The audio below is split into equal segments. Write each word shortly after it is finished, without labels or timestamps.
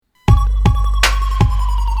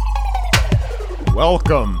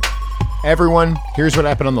Welcome. Everyone, here's what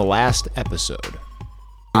happened on the last episode.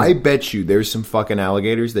 I bet you there's some fucking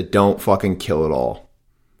alligators that don't fucking kill at all.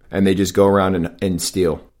 And they just go around and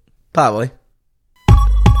steal. Probably.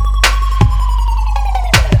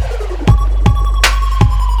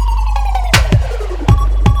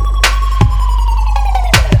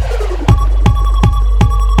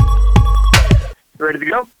 Ready to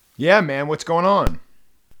go? Yeah, man, what's going on?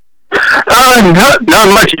 Not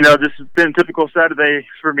much, This has been a typical Saturday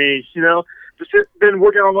for me, Just been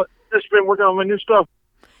working on my new stuff.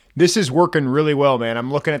 This is working really well, man.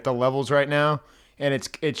 I'm looking at the levels right now, and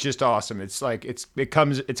it's just awesome. It's like it's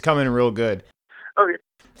coming real good. Okay.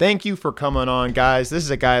 Thank you for coming on, guys. This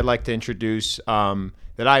is a guy I'd like to introduce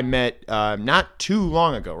that I met not too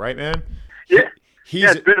long ago, right, man? Yeah.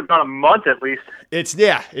 It's been about a month at least. It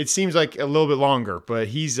seems like a little bit longer, but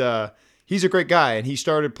he's a great guy, and he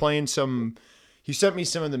started playing some. He sent me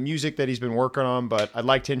some of the music that he's been working on, but I'd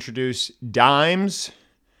like to introduce Dymes,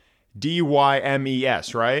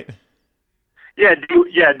 Dymes, right? Yeah,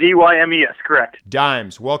 Dymes, correct.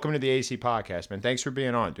 Dymes, welcome to the AC Podcast, man. Thanks for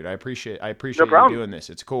being on, dude. I appreciate No you problem. doing this.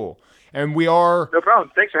 It's cool, and we are. No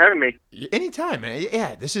problem. Thanks for having me. Anytime, man.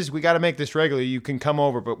 Yeah, we got to make this regular. You can come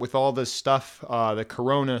over, but with all this stuff, the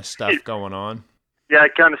Corona stuff going on. Yeah, I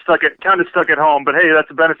kind of stuck at home, but hey, that's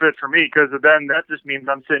a benefit for me because then that just means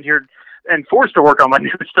I'm sitting here and forced to work on my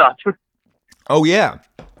new stuff. Oh yeah.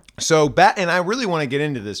 So and I really want to get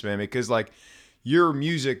into this, man, because like your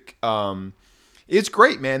music, it's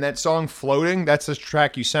great, man. That song "Floating," that's the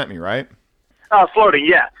track you sent me, right? Floating,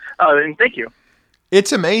 yeah. And thank you.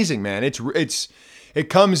 It's amazing, man. It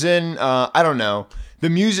comes in. I don't know. The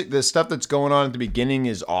music, the stuff that's going on at the beginning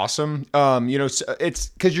is awesome. It's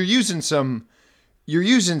because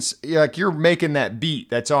you're making that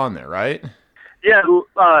beat that's on there, right? Yeah,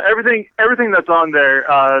 everything that's on there,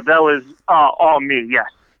 that was all me, yes.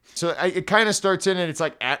 So it kind of starts in and it's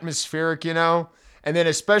like atmospheric, and then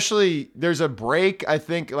especially there's a break, I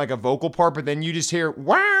think, like a vocal part, but then you just hear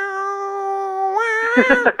wow,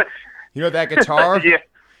 wow. That guitar? Yeah.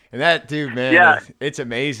 And that, dude, man, yeah. It's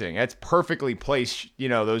amazing. That's perfectly placed. I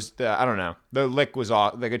don't know. The lick was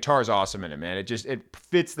the guitar's awesome in it, man. It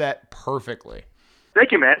fits that perfectly.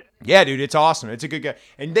 Thank you, man. Yeah, dude, it's awesome. It's a good guy.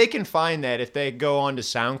 And they can find that if they go on to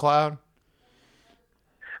SoundCloud.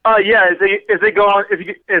 Yeah,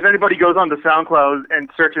 if anybody goes on to SoundCloud and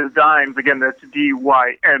searches Dymes, again, that's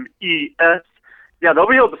Dymes. Yeah, they'll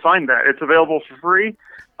be able to find that. It's available for free.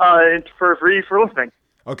 It's for free for listening.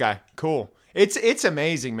 Okay, cool. It's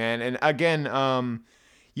amazing, man. And again,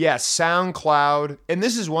 SoundCloud. And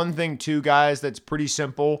this is one thing too, guys, that's pretty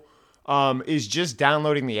simple. Is just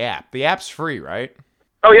downloading the app. The app's free, right?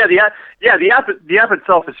 Oh yeah, the app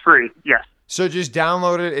itself is free. Yes. So just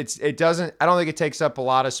download it. It doesn't. I don't think it takes up a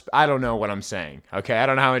lot of. I don't know what I'm saying. Okay, I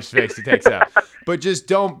don't know how much space it takes up. But just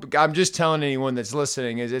don't. I'm just telling anyone that's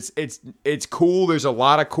listening is it's cool. There's a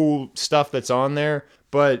lot of cool stuff that's on there.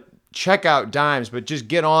 But check out Dymes. But just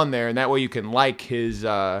get on there, and that way you can like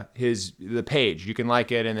the page. You can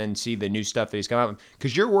like it and then see the new stuff that he's coming out with.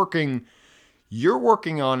 Because you're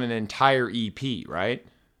working on an entire EP, right?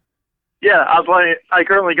 Yeah, I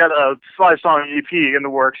currently got a 5-song EP in the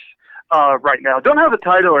works right now. Don't have a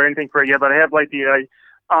title or anything for it yet, but I have like the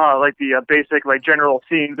basic like general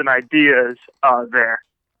themes and ideas there.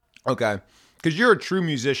 Okay, because you're a true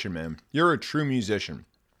musician, man. You're a true musician.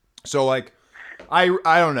 So like, I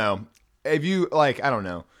don't know if you like. I don't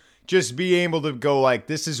know. Just be able to go like,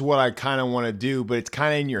 this is what I kind of want to do, but it's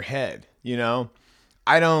kind of in your head,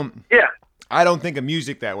 I don't. Yeah. I don't think of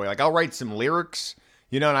music that way. Like I'll write some lyrics,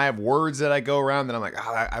 and I have words that I go around that I'm like,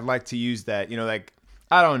 I'd like to use that, like,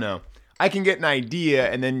 I don't know. I can get an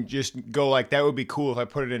idea and then just go like, that would be cool if I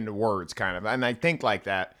put it into words kind of. And I think like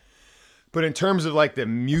that. But in terms of like the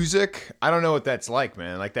music, I don't know what that's like,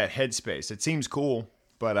 man. Like that headspace. It seems cool,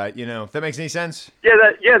 but if that makes any sense. Yeah,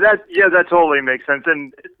 that totally makes sense.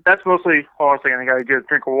 And that's mostly, hold on a second, I gotta get a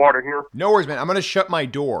drink of water here. No worries, man. I'm going to shut my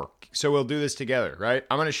door. So we'll do this together, right?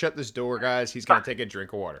 I'm going to shut this door, guys. He's going to take a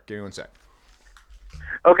drink of water. Give me 1 sec.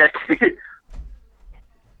 Okay. It's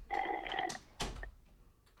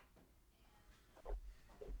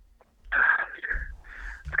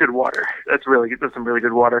good water. That's some really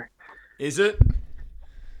good water. Is it?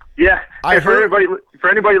 Yeah. For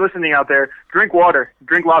anybody listening out there, drink water.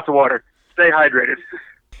 Drink lots of water. Stay hydrated.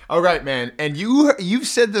 All right, man. And you've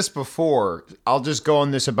said this before. I'll just go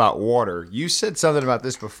on this about water. You said something about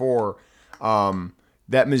this before.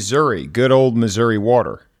 That Missouri, good old Missouri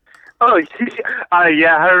water. Oh,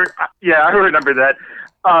 yeah. I remember that.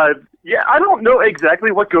 Yeah, I don't know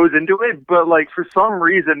exactly what goes into it, but like for some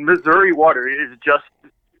reason, Missouri water is just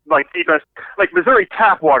like the best. Like Missouri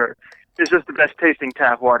tap water is just the best tasting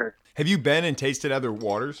tap water. Have you been and tasted other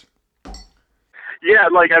waters? Yeah,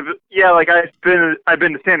 I've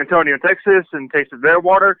been to San Antonio, Texas, and tasted their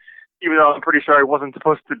water. Even though I'm pretty sure I wasn't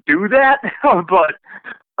supposed to do that, but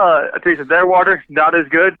I tasted their water. Not as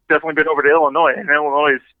good. Definitely been over to Illinois, and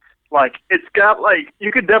Illinois is like it's got like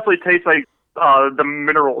you could definitely taste like the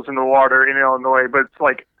minerals in the water in Illinois, but it's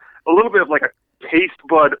like a little bit of like a taste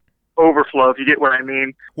bud overflow, if you get what I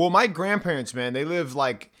mean. Well, my grandparents, man, they live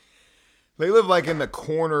like in the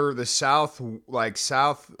corner, the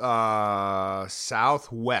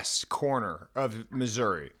southwest corner of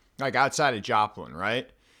Missouri, like outside of Joplin, right?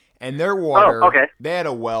 And their water, they had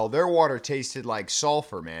a well. Their water tasted like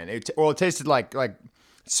sulfur, man. It tasted like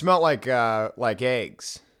smelled like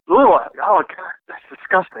eggs. Ooh, oh God, that's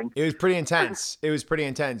disgusting. It was pretty intense.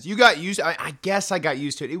 You got used. I guess I got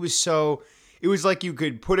used to it. It was like you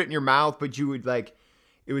could put it in your mouth, but you would like.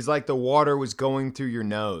 It was like the water was going through your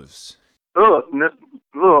nose. Ugh.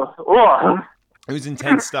 It was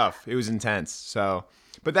intense stuff. It was intense. So,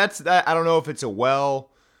 but that's that. I don't know if it's a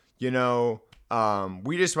well. You know,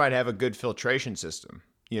 we just might have a good filtration system.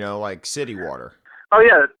 You know, like city water. Oh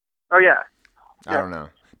yeah. I don't know.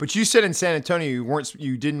 But you said in San Antonio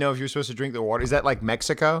you didn't know if you were supposed to drink the water. Is that like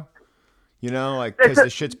Mexico? You know, like because the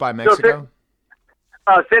shit's by Mexico.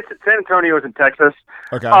 San Antonio is in Texas.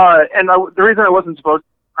 Okay. And the reason I wasn't supposed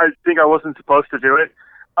to do it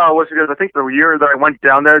was because I think the year that I went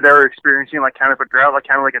down there, they were experiencing like kind of a drought, like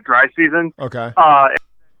kind of like a dry season. Okay. And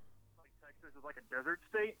Texas is like a desert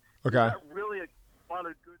state. Okay. There's not really a lot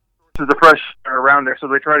of good sources of fresh air around there, so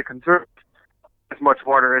they try to conserve as much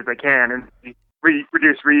water as they can and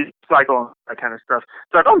reduce, recycle, that kind of stuff.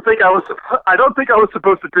 So I don't think I was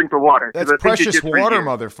supposed to drink the water. That's precious water,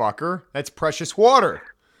 motherfucker. That's precious water.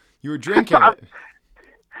 You were drinking it.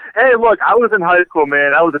 Hey, look, I was in high school,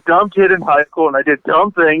 man. I was a dumb kid in high school, and I did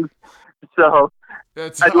dumb things. So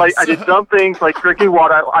I did dumb things like drinking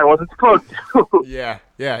water I wasn't supposed to. Yeah,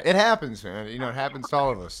 it happens, man. You know, it happens to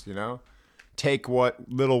all of us. You know, take what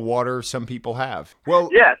little water some people have. Well,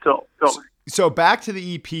 yeah. So back to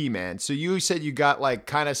the EP, man. So you said you got like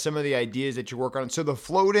kind of some of the ideas that you work on. So the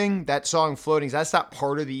floating, that song "Floatings," that's not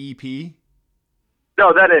part of the EP.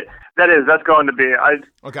 No, that's going to be.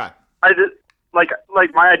 Okay. I just like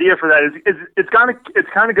my idea for that is it's kind of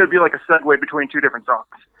going to be like a segue between two different songs.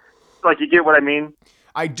 Like, you get what I mean?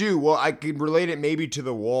 I do. Well, I could relate it maybe to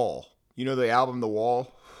The Wall. You know the album The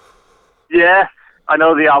Wall? Yeah, I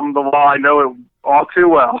know the album The Wall. I know it all too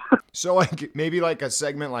well. So like maybe like a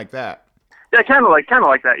segment like that. Yeah, kind of like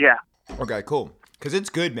that. Yeah. Okay, cool. Because it's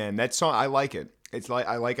good, man. That song, I like it. It's like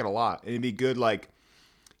I like it a lot. It'd be good, like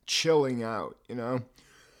chilling out. You know?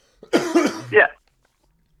 Yeah.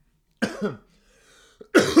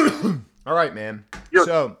 All right, man.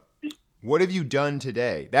 So, what have you done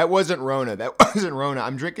today? That wasn't Rona.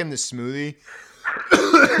 I'm drinking the smoothie.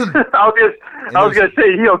 I was gonna say,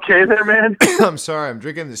 you okay there, man? I'm sorry. I'm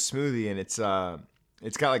drinking the smoothie, and it's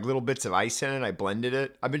got like little bits of ice in it. I blended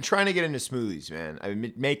it. I've been trying to get into smoothies, man. I've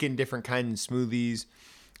been making different kinds of smoothies.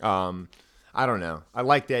 I don't know. I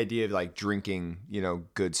like the idea of like drinking, you know,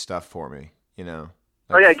 good stuff for me. You know.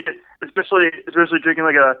 Like, oh yeah, especially drinking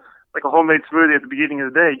like a homemade smoothie at the beginning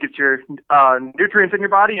of the day. Get your nutrients in your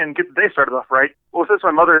body and get the day started off right. Well, since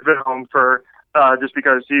my mother has been home for just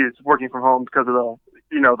because she's working from home because of the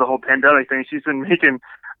whole pandemic thing, she's been making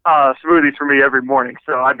smoothies for me every morning.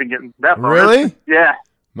 So I've been getting that. Really? Yeah.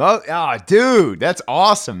 Oh, dude, that's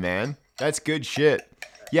awesome, man. That's good shit.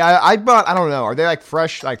 Yeah, I bought. I don't know. Are they like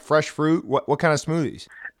fresh fruit? What kind of smoothies?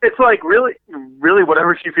 It's like really, really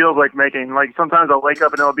whatever she feels like making. Like sometimes I'll wake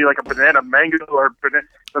up and it'll be like a banana mango, or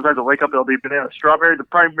sometimes I'll wake up and it'll be banana strawberry. The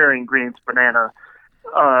primary ingredient's banana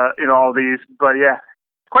in all these. But yeah,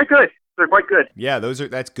 quite good. They're quite good. Yeah,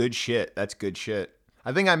 that's good shit. That's good shit.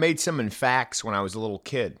 I think I made some in Fax when I was a little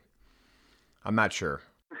kid. I'm not sure.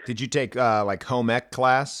 Did you take like home ec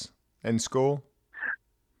class in school?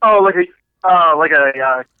 Oh, like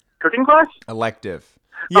a cooking class? Elective.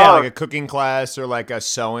 Yeah, like a cooking class or like a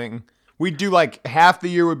sewing. We'd do like half the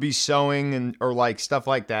year would be sewing or like stuff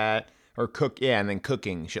like that, or and then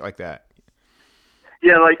cooking, shit like that.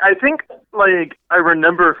 Yeah, like I think like I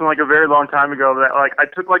remember from like a very long time ago that like I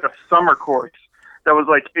took like a summer course that was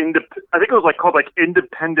like I think it was like called like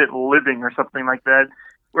independent living or something like that,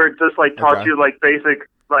 where it just like taught you like basic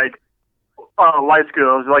like life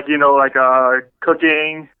skills, like like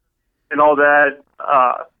cooking and all that.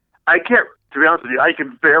 I can't. To be honest with you, I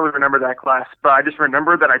can barely remember that class, but I just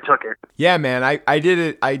remember that I took it. Yeah, man, I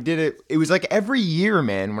did it. It was like every year,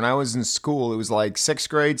 man, when I was in school. It was like 6th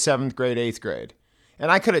grade, 7th grade, 8th grade.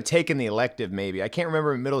 And I could have taken the elective maybe. I can't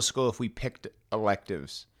remember in middle school if we picked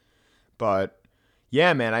electives. But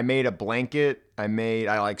yeah, man, I made a blanket. I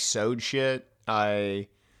like sewed shit. I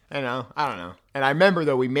don't know. And I remember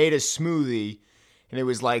though, we made a smoothie and it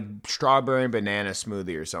was like strawberry and banana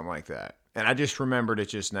smoothie or something like that. And I just remembered it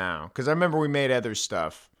just now because I remember we made other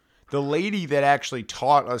stuff. The lady that actually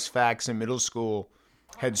taught us facts in middle school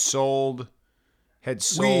had sold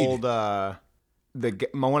one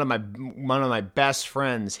of my best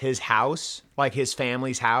friends, his house, like his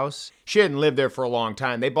family's house. She hadn't lived there for a long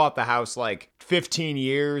time. They bought the house like 15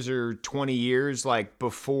 years or 20 years like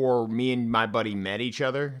before me and my buddy met each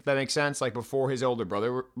other. If that makes sense. Like before his older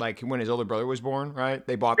brother, like when his older brother was born, right?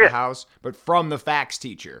 They bought the house, but from the facts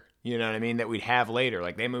teacher, you know what I mean? That we'd have later.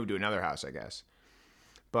 Like they moved to another house, I guess.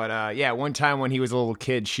 But yeah, one time when he was a little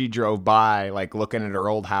kid, she drove by, like looking at her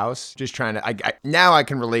old house, just trying to. Now I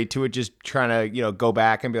can relate to it, just trying to, go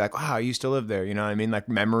back and be like, wow, I used to live there. You know what I mean? Like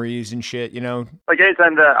memories and shit. Like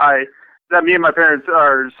anytime that me and my parents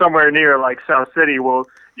are somewhere near like South City, we'll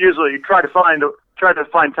usually try to find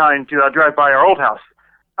time to drive by our old house,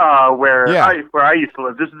 where I used to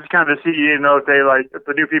live. This is kind of to see, if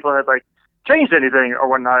the new people had like changed anything or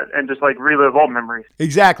whatnot, and just like relive old memories.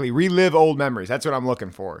 Exactly. Relive old memories. That's what I'm looking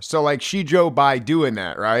for. So like she drove by doing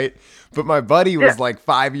that, right? But my buddy was like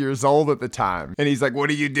 5 years old at the time. And he's like, what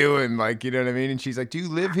are you doing? Like, you know what I mean? And she's like, do you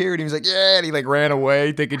live here? And he was like, yeah. And he like ran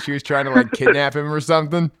away thinking she was trying to like kidnap him or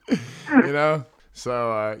something,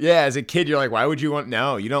 So, as a kid, you're like, why would you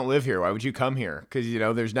no, you don't live here. Why would you come here? Because,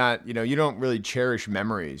 there's not, you don't really cherish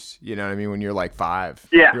memories, you know what I mean? When you're like 5,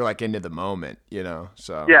 you're like into the moment,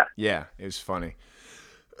 So, yeah, it was funny.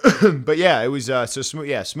 But yeah, it was,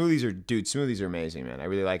 smoothies are amazing, man. I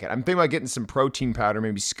really like it. I'm thinking about getting some protein powder,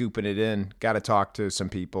 maybe scooping it in. Got to talk to some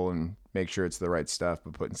people and make sure it's the right stuff,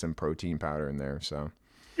 but putting some protein powder in there, so.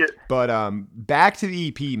 Yeah. But back to the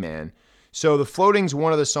EP, man. So the floating's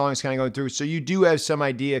one of the songs kind of going through. So you do have some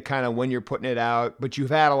idea kind of when you're putting it out, but you've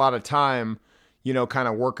had a lot of time, kind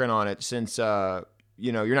of working on it since, you're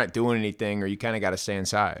not doing anything or you kind of got to stay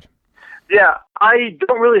inside. Yeah, I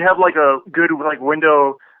don't really have like a good like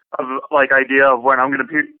window of like idea of when I'm gonna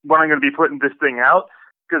be putting this thing out,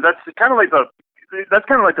 because that's kind of like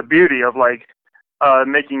the beauty of like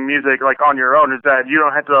making music like on your own, is that you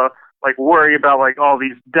don't have to like worry about like all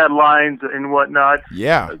these deadlines and whatnot.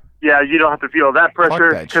 Yeah. Yeah, you don't have to feel that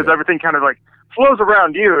pressure because everything kind of like flows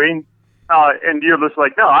around you, and you're just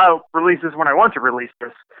like, no, I'll release this when I want to release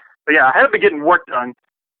this. But yeah, I have been getting work done.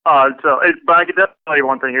 But I can definitely tell you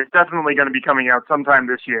one thing: it's definitely going to be coming out sometime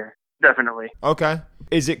this year. Definitely. Okay.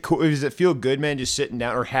 Is it cool? Does it feel good, man? Just sitting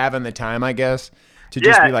down or having the time, I guess, to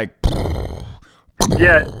just be like,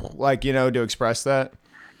 like to express that.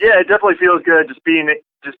 Yeah, it definitely feels good. Just being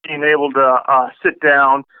able to sit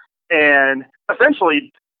down and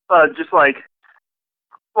essentially. Just like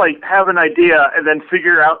have an idea and then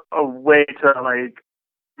figure out a way to like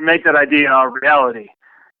make that idea a reality.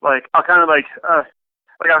 Like I'll kind of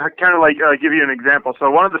give you an example.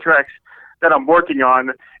 So one of the tracks that I'm working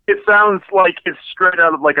on, it sounds like it's straight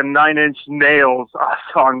out of like a Nine Inch Nails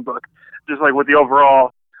songbook, just like with the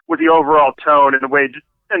overall tone and the way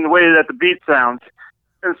that the beat sounds.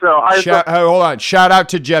 And so hold on. Shout out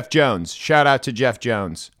to Jeff Jones.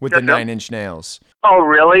 With the Nine Inch Nails. Oh,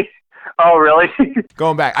 really?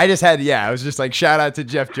 Going back, I was just like, shout out to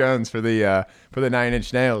Jeff Jones for the 9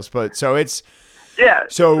 Inch Nails. But so it's,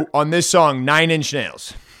 so on this song, 9 Inch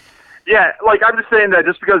Nails. Yeah, like I'm just saying that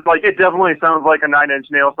just because like it definitely sounds like a 9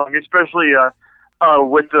 Inch Nails song, especially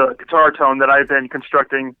with the guitar tone that I've been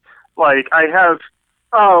constructing. Like I have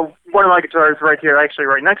one of my guitars right here, actually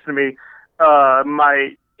right next to me,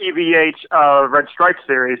 my EVH Red Stripe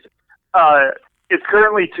series. It's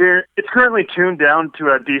currently tuned down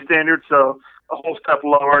to a D standard, so a whole step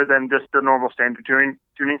lower than just the normal standard tuning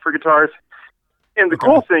for guitars. And the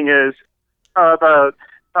cool thing is,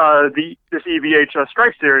 this EVH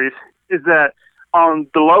Stripe series is that on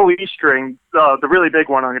the low E string, the really big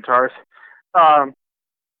one on guitars,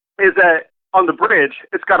 is that on the bridge,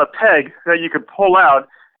 it's got a peg that you could pull out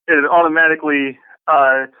and automatically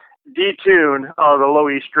detune the low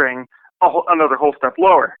E string another whole step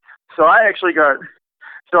lower. So I actually got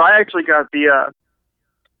the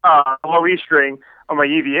low E string on my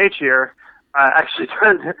EVH here. Actually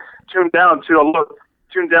tuned down to a low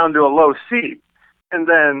C, and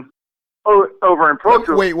then over in Pro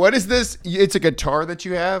Tools. Wait, what is this? It's a guitar that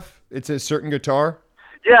you have? It's a certain guitar?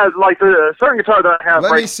 Yeah, like the certain guitar that I have.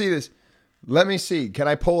 Let me see this. Let me see. Can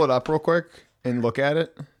I pull it up real quick and look at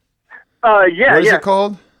it? Yeah. What is it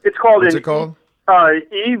called? It's called What's it called?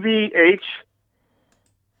 EVH.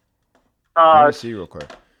 Let me see real quick.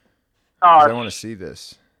 I want to see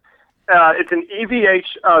this. It's an EVH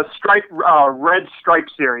stripe red stripe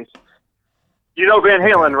series. You know Van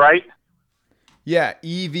Halen, right? Yeah,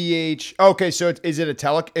 EVH. Okay, so is it a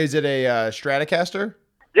Stratocaster?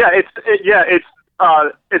 Yeah, it's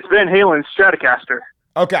Van Halen's Stratocaster.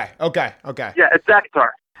 Okay. Yeah, it's that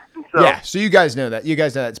guitar. So, yeah, so you guys know that.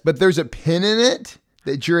 But there's a pin in it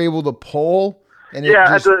that you're able to pull, and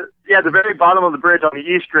at the very bottom of the bridge on the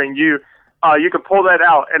E string, you can pull that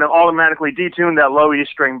out and it automatically detune that low E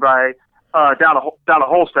string by down a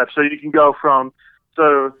whole step. So you can go from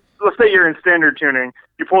let's say you're in standard tuning,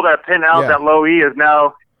 you pull that pin out, that low E is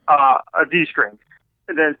now a D string,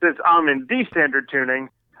 and then since I'm in D standard tuning,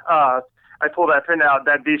 I pull that pin out,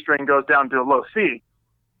 that D string goes down to a low C.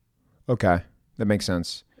 Okay, that makes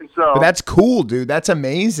sense. So, but that's cool, dude. That's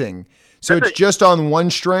amazing. So it's just on one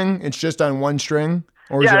string. It's just on one string,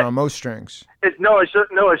 or is it on most strings? It's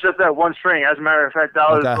just that one string. As a matter of fact, that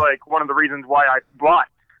was like one of the reasons why I bought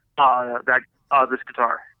this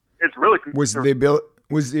guitar. It's really cool. Was the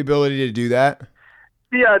ability to do that?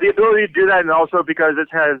 Yeah, the ability to do that, and also because it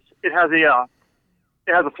has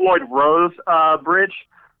a Floyd Rose bridge,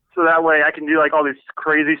 so that way I can do like all this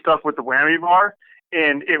crazy stuff with the whammy bar.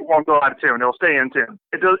 And it won't go out of tune. It'll stay in tune.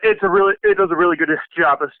 It does a really good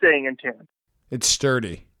job of staying in tune. It's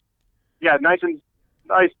sturdy. Yeah, nice and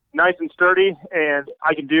sturdy, and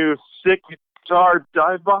I can do sick guitar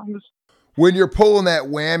dive bombs. When you're pulling that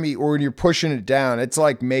whammy or when you're pushing it down, it's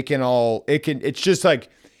like it's just like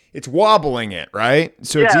it's wobbling it, right?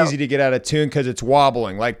 So it's easy to get out of tune because it's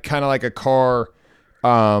wobbling, like kind of like a car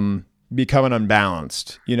becoming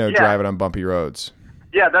unbalanced, driving on bumpy roads.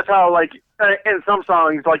 Yeah, that's how like in some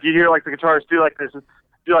songs, like you hear like the guitarists do like this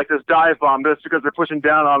dive bomb. That's because they're pushing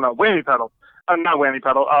down on a whammy pedal. Not whammy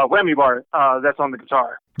pedal, whammy bar. That's on the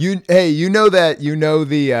guitar.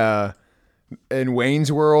 In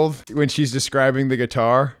Wayne's World when she's describing the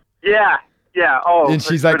guitar. Yeah. Oh, and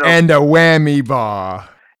she's like, and a whammy bar.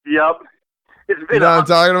 Yep. It's been what I'm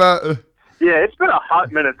talking about? Yeah, it's been a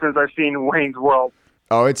hot minute since I've seen Wayne's World.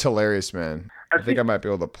 Oh, it's hilarious, man. I think I might be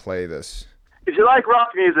able to play this. If you like rock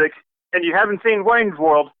music and you haven't seen Wayne's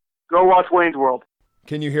World, go watch Wayne's World.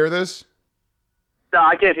 Can you hear this? No,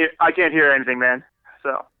 I can't hear anything, man.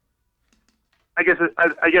 So, I guess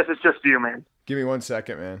it's just you, man. Give me 1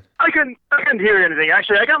 second, man. I couldn't hear anything.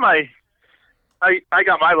 Actually, I got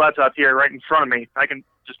my laptop here right in front of me. I can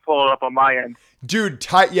just pull it up on my end. Dude,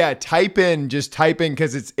 type in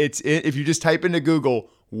because it's if you just type into Google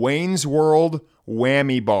Wayne's World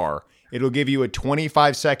whammy bar, it'll give you a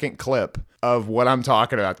 25-second clip of what I'm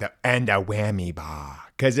talking about. And a whammy bar.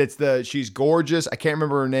 Because she's gorgeous. I can't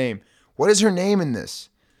remember her name. What is her name in this?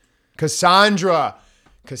 Cassandra.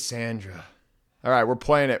 All right, we're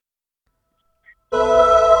playing it.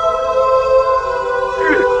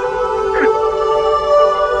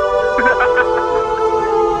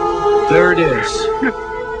 There it is.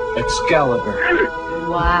 Excalibur.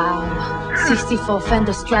 Wow. 64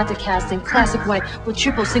 Fender Stratocaster, classic white with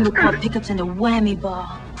triple single core pickups and a whammy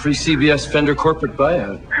bar. Free CBS Fender corporate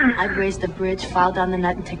buyout. I'd raise the bridge, file down the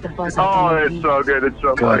nut, and take the buzz out. Oh, it's so good. It's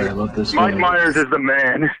so God, funny. I love this. Mike Myers is the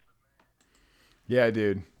man. Yeah,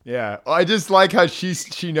 dude. Yeah. I just like how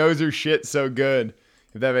she knows her shit so good,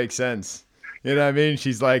 if that makes sense. You know what I mean?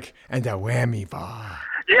 She's like, and a whammy bar.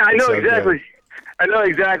 Yeah, I know so exactly. Good. I know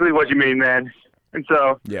exactly what you mean, man. And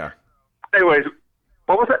so, yeah. Anyways,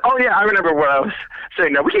 what was it? Oh, yeah, I remember what I was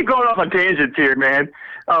saying. Now, we keep going off on tangents here, man.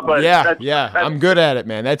 But that's, I'm good at it,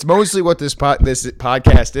 man. That's mostly what this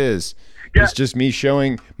podcast is. Yeah. It's just me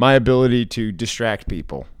showing my ability to distract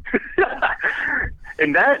people.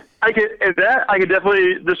 And that I could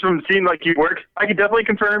definitely, just from seeing like you work, I could definitely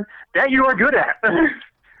confirm that you are good at.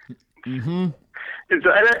 Mm-hmm. And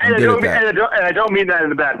I don't mean that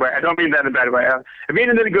in a bad way. I mean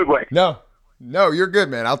it in a good way. No, you're good,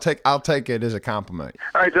 man. I'll take it as a compliment.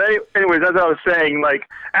 All right. So, anyways, as I was saying, like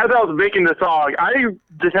as I was making the song, I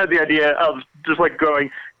just had the idea of just like going,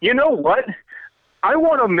 you know what? I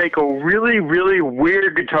want to make a really, really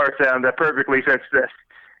weird guitar sound that perfectly fits this,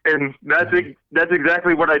 and that's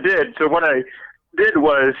exactly what I did. So what I did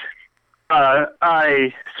was,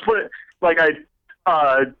 I split, like I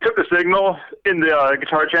took the signal in the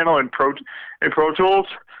guitar channel in Pro Tools,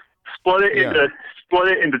 split it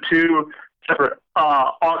into two separate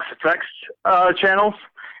aux effects channels,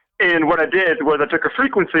 and what I did was I took a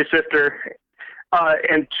frequency shifter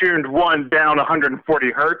and tuned one down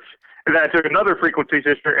 140 hertz, and then I took another frequency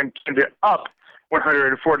shifter and tuned it up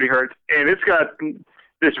 140 hertz, and it's got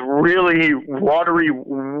this really watery,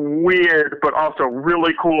 weird, but also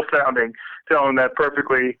really cool sounding tone that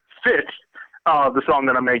perfectly fits the song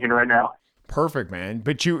that I'm making right now. perfect, man.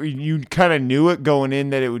 But you kind of knew it going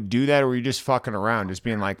in that it would do that, or were you just fucking around, just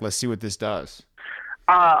being like, let's see what this does?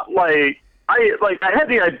 I had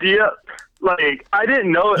the idea. Like, I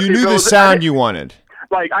didn't know. You knew the sound you wanted.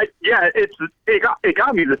 It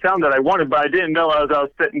got me the sound that I wanted, but I didn't know as I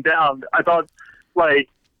was sitting down. I thought, like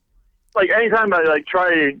anytime I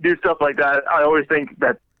try to do stuff like that, I always think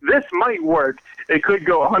that this might work. It could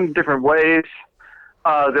go 100 different ways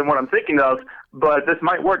than what I'm thinking of, but this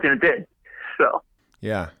might work, and it did. So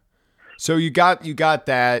yeah. So you got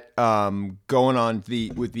that going on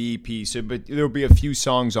with the EP. So, but there'll be a few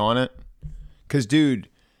songs on it. Cause, dude,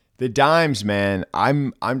 the Dimes, man.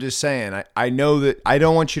 I'm just saying. I know that I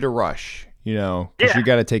don't want you to rush. Because you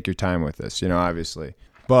got to take your time with this. Obviously,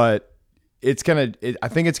 but. I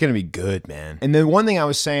think it's gonna be good, man. And then one thing I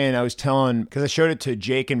was telling, because I showed it to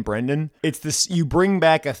Jake and Brendan, it's this, you bring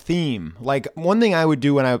back a theme. Like, one thing I would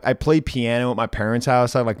do when I play piano at my parents'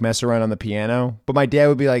 house, I'd mess around on the piano, but my dad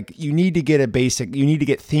would be like, you need to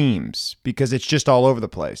get themes, because it's just all over the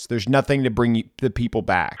place. There's nothing to bring the people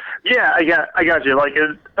back. Yeah, I got you.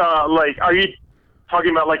 Are you talking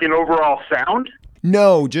about an overall sound?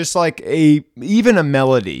 No, just even a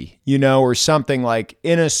melody, or something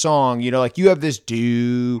in a song, you have this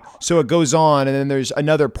do, so it goes on and then there's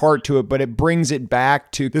another part to it, but it brings it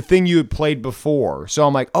back to the thing you had played before. So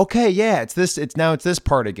I'm like, okay, yeah, it's this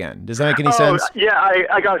part again. Does that make any sense? Yeah,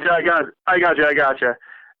 I got you.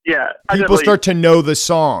 Yeah. People start to know the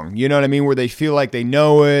song, you know what I mean? Where they feel like they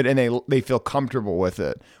know it and they feel comfortable with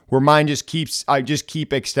it. Where mine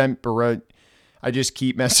I just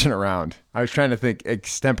keep messing around. I was trying to think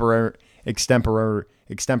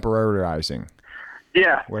extemporizing.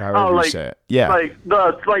 Yeah. However you say it. Yeah.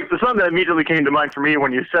 The song that immediately came to mind for me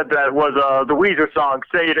when you said that was the Weezer song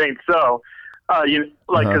 "Say It Ain't So."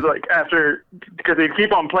 Because they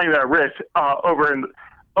keep on playing that riff over in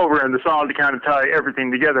the song to kind of tie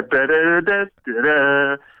everything together.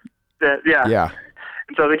 Yeah. Yeah.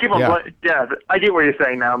 And so they keep on playing. Yeah, I get what you're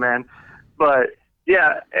saying now, man. But.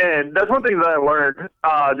 Yeah, and that's one thing that I learned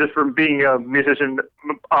just from being a musician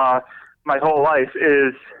my whole life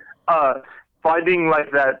is finding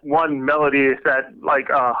that one melody, that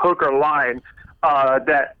hook or line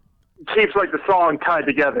that keeps the song tied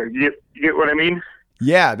together. You get what I mean?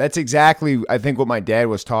 Yeah, that's exactly, I think, what my dad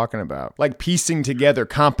was talking about. Piecing together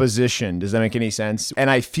composition. Does that make any sense? And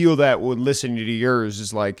I feel that when listening to yours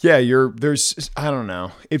is I don't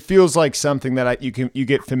know. It feels like something that you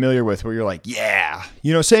get familiar with, where you're like, yeah.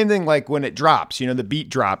 Same thing when it drops, the beat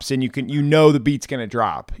drops and the beat's going to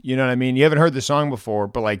drop. You know what I mean? You haven't heard the song before,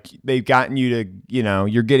 but they've gotten you to,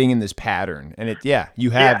 you're getting in this pattern, and you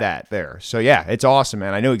have that there. So yeah, it's awesome,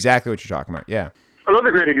 man. I know exactly what you're talking about. Yeah.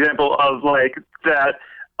 Another great example of that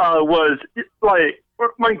was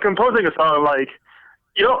when composing a song,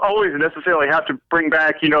 you don't always necessarily have to bring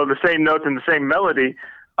back the same notes and the same melody.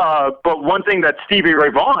 But one thing that Stevie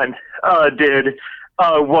Ray Vaughan did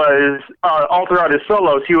was all throughout his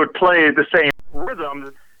solos, he would play the same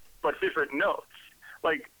rhythms but different notes.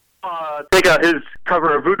 Take out his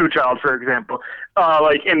cover of Voodoo Child, for example.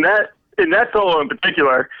 In that solo in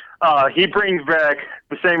particular. He brings back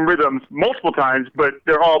the same rhythms multiple times, but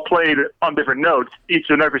they're all played on different notes each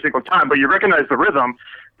and every single time. But you recognize the rhythm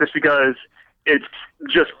just because it's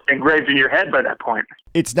just engraved in your head by that point.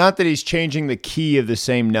 It's not that he's changing the key of the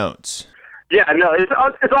same notes. Yeah, no, it's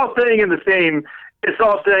all staying in the same. It's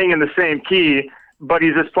all staying in the same key, but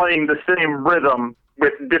he's just playing the same rhythm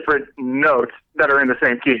with different notes that are in the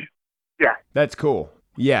same key. Yeah, that's cool.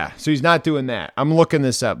 Yeah, so he's not doing that. I'm looking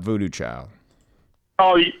this up, Voodoo Child.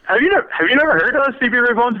 Oh, have you never heard of Stevie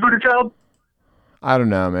Ray Vaughan's Voodoo Child? I don't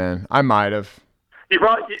know, man. I might have. You're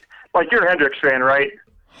a Hendrix fan, right?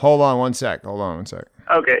 Hold on one sec.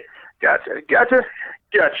 Okay, gotcha. As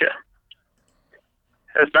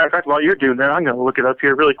a matter of fact, while you're doing that, I'm going to look it up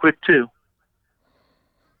here really quick, too.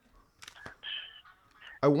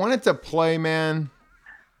 I wanted to play, man.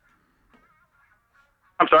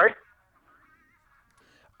 I'm sorry?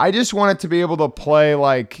 I just wanted to be able to play,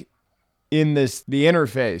 in the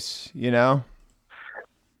interface,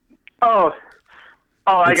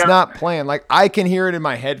 It's not playing. I can hear it in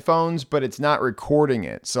my headphones, but it's not recording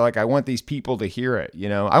it. So I want these people to hear it,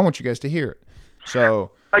 I want you guys to hear it.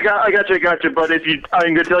 So I got you. But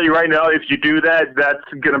I'm gonna tell you right now, if you do that, that's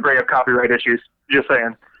gonna bring up copyright issues. Just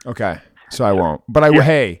saying. Okay, so I won't. But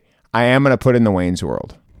hey, I am gonna put in the Wayne's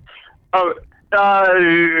World. Oh, I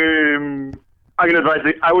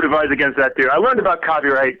would advise against that too. I learned about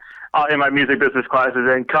copyright in my music business classes,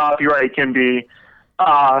 and copyright can be,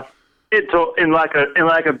 in lack of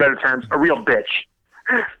better terms, a real bitch.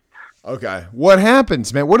 Okay, what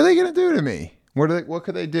happens, man? What are they gonna do to me? What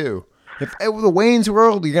could they do? If the Wayne's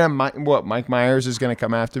World, you're gonna what? Mike Myers is gonna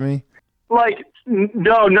come after me? Like,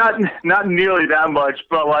 no, not nearly that much,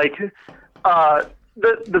 but like, the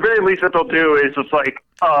very least that they'll do is just take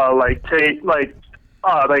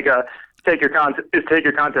your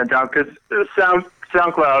content down, because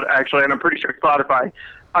SoundCloud actually, and I'm pretty sure Spotify.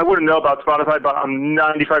 I wouldn't know about Spotify, but I'm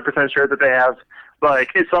 95% sure that they have,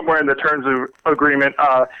 like, it's somewhere in the terms of agreement,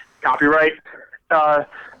 copyright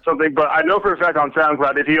something. But I know for a fact on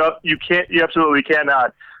SoundCloud, if you absolutely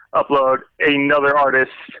cannot upload another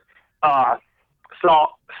artist's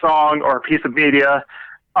song or piece of media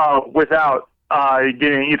without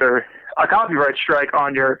getting either a copyright strike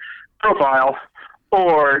on your profile,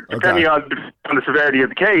 or depending on the severity of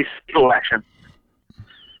the case, legal action.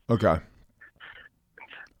 Okay.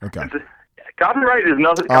 Copyright is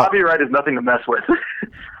nothing. Copyright is nothing to mess with.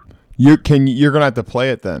 You're gonna have to play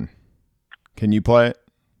it then. Can you play it?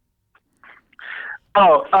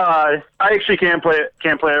 Oh, I actually can't play it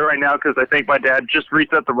right now because I think my dad just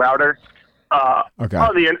reset the router on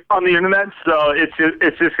the internet. So it's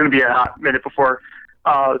just going to be a hot minute before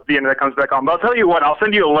the internet comes back on. But I'll tell you what, I'll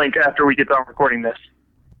send you a link after we get done recording this.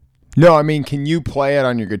 No, I mean, can you play it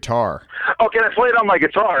on your guitar? Oh, can I play it on my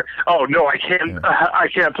guitar? Oh no, I can't. Yeah. I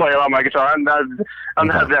can't play it on my guitar. I'm not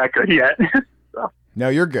that good yet. So. No,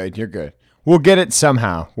 you're good. You're good. We'll get it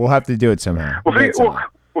somehow. We'll have to do it somehow. We'll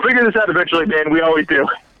figure this out eventually, man. We always do.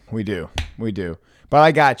 We do. But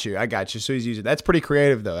I got you. So he's using. That's pretty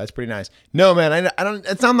creative, though. That's pretty nice. No, man, I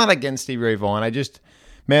don't. I'm not against Stevie Ray Vaughan.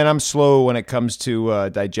 Man, I'm slow when it comes to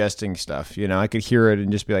digesting stuff. You know, I could hear it and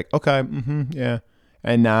just be like, okay, yeah,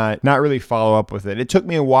 and not really follow up with it. It took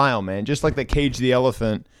me a while, man. Just like the Cage the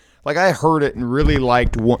Elephant. Like, I heard it and really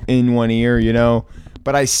liked in one ear, you know,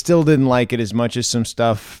 but I still didn't like it as much as some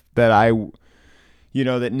stuff that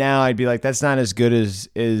that now I'd be like, that's not as good as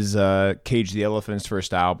Cage the Elephant's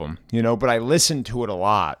first album, you know, but I listened to it a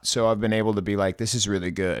lot. So I've been able to be like, this is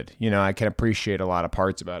really good. You know, I can appreciate a lot of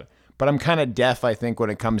parts about it, but I'm kind of deaf, I think, when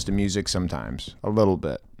it comes to music sometimes, a little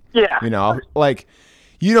bit. Yeah. You know, like,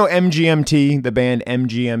 MGMT, the band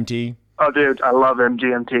MGMT? Oh, dude, I love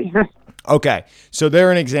MGMT. Okay, so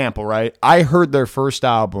they're an example, right? I heard their first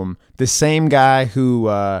album. The same guy who's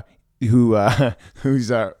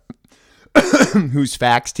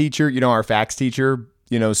fax teacher, our fax teacher,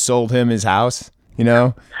 sold him his house,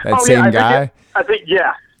 that same guy. I think,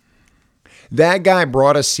 yeah. That guy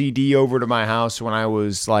brought a CD over to my house when I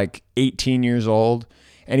was like 18 years old,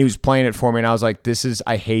 and he was playing it for me, and I was like,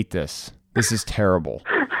 I hate this. This is terrible.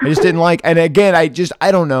 I just didn't like, and again, I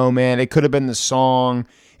don't know, man. It could have been the song.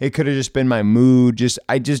 It could have just been my mood.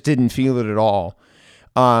 I just didn't feel it at all.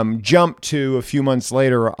 Jump to a few months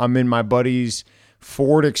later, I'm in my buddy's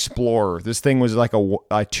Ford Explorer. This thing was like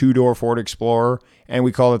a two-door Ford Explorer, and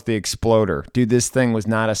we called it the Exploder. Dude, this thing was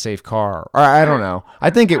not a safe car. Or I don't know. I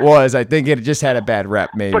think it was. I think it just had a bad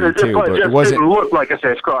rep, maybe, but it didn't look like a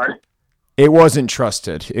safe car. It wasn't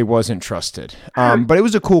trusted. But it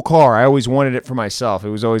was a cool car. I always wanted it for myself. It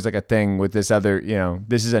was always like a thing with this other,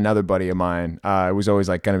 this is another buddy of mine. It was always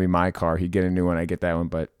like going to be my car. He'd get a new one. I get that one,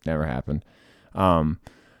 but never happened.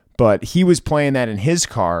 But he was playing that in his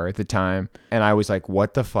car at the time. And I was like,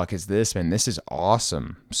 what the fuck is this, man? This is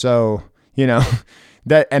awesome. So,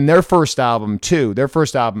 and their first album too. Their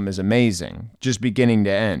first album is amazing. Just beginning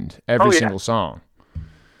to end. Every single song.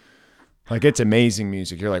 Like, it's amazing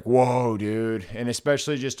music. You're like, whoa, dude. And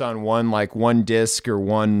especially just on one disc or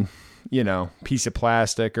one, piece of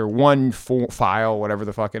plastic or one file, whatever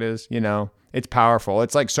the fuck it is, it's powerful.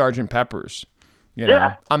 It's like Sgt. Pepper's,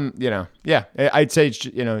 Yeah. I'd say,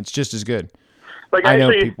 it's just as good. Like, I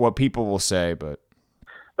know what people will say, but.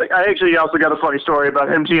 Like, I actually also got a funny story about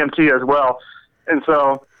MGMT as well. And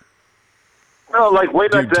so, way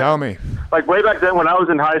back then. Tell me. Like, way back then when I was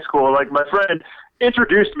in high school, like, my friend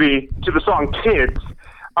introduced me to the song Kids,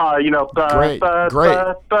 Great.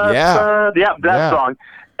 That song.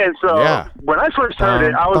 And so when I first heard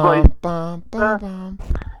it, I was like,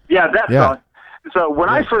 that song. So when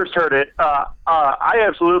I first heard it, I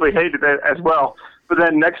absolutely hated it as well. But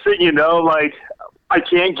then next thing you know, like, I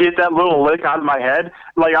can't get that little lick out of my head.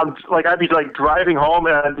 Like, I'd be like driving home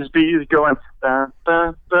and I'd just be going,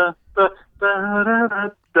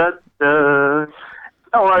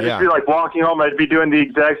 or I'd just be like walking home. I'd be doing the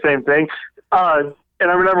exact same thing. And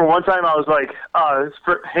I remember one time I was like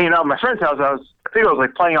hanging out at my friend's house. I think I was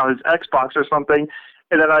like playing on his Xbox or something,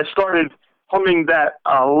 and then I started humming that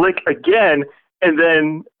lick again. And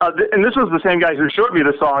then and this was the same guy who showed me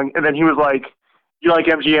the song. And then he was like, "You like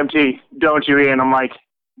MGMT, don't you, Ian?" I'm like,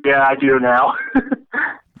 "Yeah, I do now."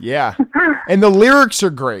 Yeah. And the lyrics are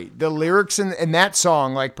great. The lyrics in that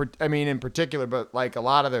song, like, I mean, in particular, but like a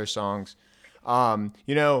lot of their songs,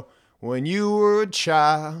 you know, when you were a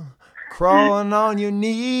child, crawling on your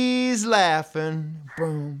knees, laughing,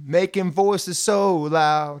 boom, making voices so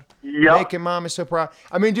loud, making mommy so proud.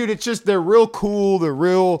 I mean, dude, it's just, they're real cool. They're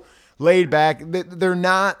real laid back. They're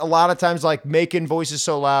not a lot of times like making voices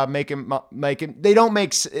so loud, they don't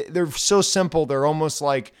make, they're so simple. They're almost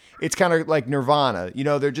like, it's kind of like Nirvana, you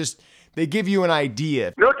know, they give you an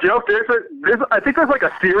idea. No joke. I think there's like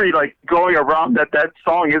a theory like going around that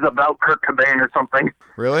song is about Kurt Cobain or something.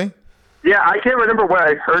 Really? Yeah, I can't remember where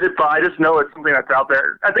I heard it, but I just know it's something that's out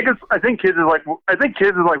there. I think Kids is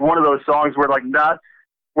like one of those songs where like not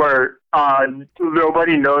where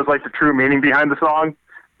nobody knows like the true meaning behind the song.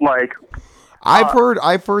 Like I've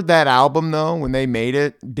heard that album though, when they made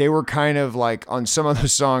it, they were kind of like on some of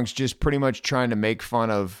those songs just pretty much trying to make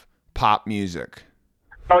fun of pop music.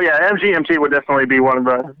 Oh yeah, MGMT would definitely be one of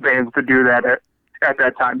the bands to do that at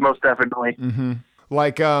that time, most definitely. Mm-hmm.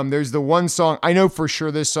 Like, there's the one song, I know for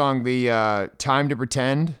sure this song, the Time to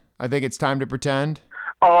Pretend. I think it's Time to Pretend.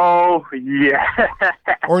 Oh, yeah.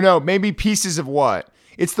 Or no, maybe Pieces of What?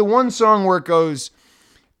 It's the one song where it goes,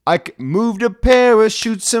 I move to Paris,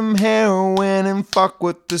 shoot some heroin, and fuck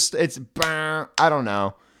with this. It's, I don't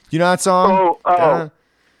know. You know that song? Oh.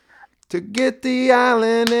 To get the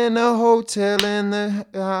island and the hotel and the...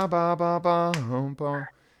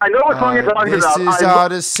 I know what song you're talking about. This is our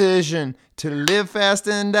decision to live fast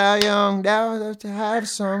and die young, now to have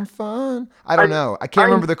some fun. I don't know. I can't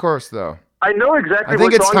remember the chorus, though. I know exactly I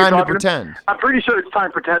think what it's song you're Time to talking Pretend. about. I'm pretty sure it's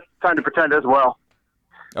Time to Pretend as well.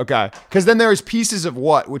 Okay. Because then there's Pieces of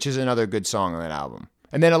What, which is another good song on that album.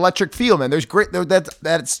 And then Electric Feel, man. There's great...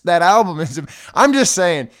 That album is... I'm just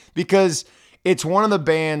saying, because... It's one of the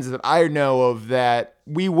bands that I know of that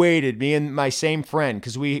we waited, me and my same friend,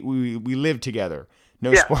 because we lived together.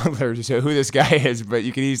 No spoilers to who this guy is, but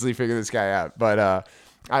you can easily figure this guy out. But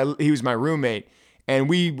he was my roommate, and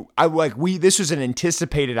this was an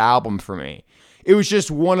anticipated album for me. It was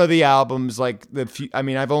just one of the albums, like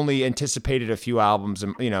I've only anticipated a few albums,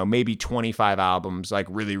 and maybe 25 albums, like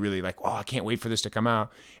really, really, like, oh, I can't wait for this to come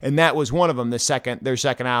out. And that was one of them. Their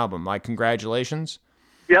second album, like, Congratulations.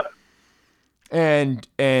 Yep. And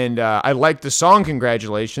I liked the song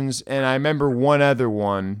Congratulations, and I remember one other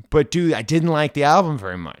one, but dude, I didn't like the album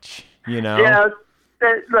very much, Yeah,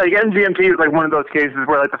 like MGMT is like one of those cases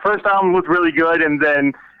where like the first album was really good, and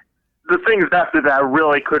then the things after that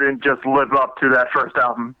really couldn't just live up to that first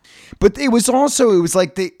album. But it was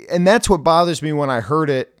like and that's what bothers me when I heard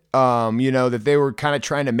it, that they were kind of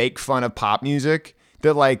trying to make fun of pop music,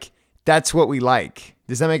 that like, that's what we like.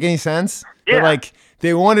 Does that make any sense? Yeah. That, like,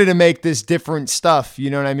 they wanted to make this different stuff, you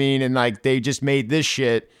know what I mean? And like, they just made this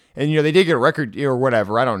shit, and they did get a record or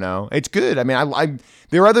whatever. I don't know. It's good. I mean, I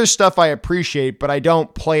there are other stuff I appreciate, but I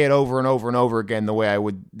don't play it over and over and over again the way I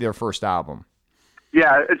would their first album.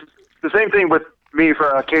 Yeah, it's the same thing with me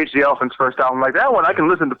for Cage the Elephant's first album. Like that one, I can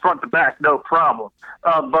listen to front to back, no problem.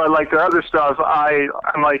 But like the other stuff,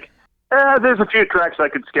 I'm like, there's a few tracks I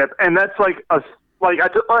could skip, and that's like I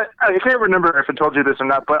can't remember if I told you this or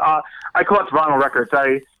not, but I collect vinyl records.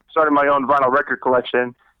 I started my own vinyl record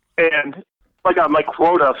collection, and like my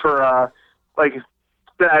quota for like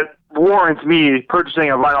that warrants me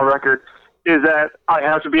purchasing a vinyl record is that I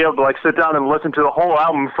have to be able to like sit down and listen to the whole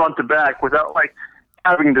album front to back without like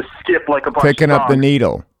having to skip like a bunch picking of songs. Up the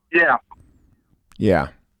needle. Yeah. Yeah.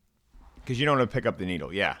 Because you don't want to pick up the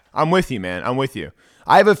needle. Yeah. I'm with you, man. I'm with you.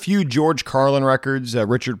 I have a few George Carlin records, a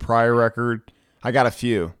Richard Pryor record. I got a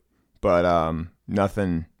few, but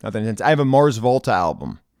nothing intense. I have a Mars Volta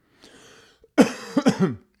album,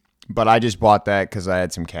 but I just bought that because I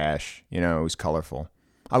had some cash. It was colorful.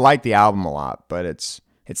 I like the album a lot, but it's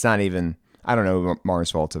not even. I don't know Mars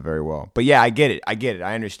Volta very well, but yeah, I get it.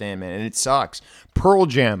 I understand, man, and it sucks. Pearl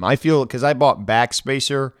Jam. I feel because I bought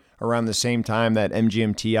Backspacer around the same time that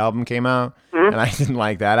MGMT album came out, and I didn't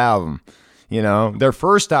like that album. Their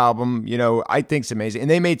first album, I think is amazing.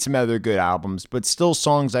 And they made some other good albums, but still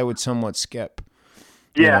songs I would somewhat skip.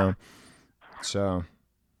 Yeah. So.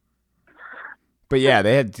 But yeah,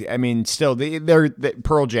 they had, still, they're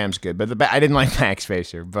Pearl Jam's good, but I didn't like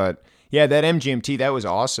Backspacer. But yeah, that MGMT, that was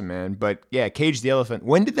awesome, man. But yeah, Cage the Elephant.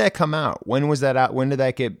 When did that come out? When was that out? When did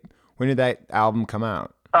that album come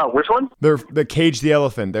out? Which one? The Cage the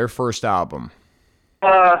Elephant, their first album.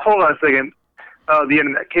 Hold on a second. The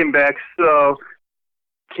internet came back. So,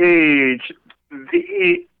 Cage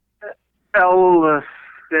the Elephant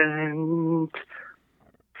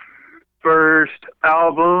first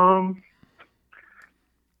album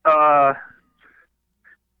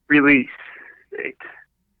release date.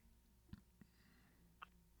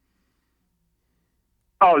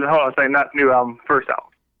 Oh, hold on a second. Not new album. First album.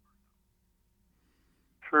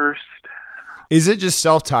 First. Is it just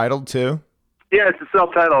self-titled too? Yeah, it's a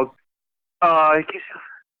self-titled. I guess.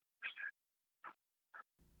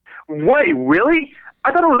 Wait, really?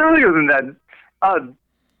 I thought it was earlier than that.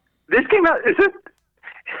 This came out. It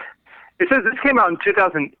says this came out in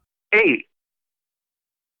 2008.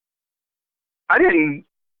 I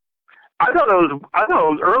thought it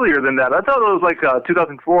was earlier than that. I thought it was like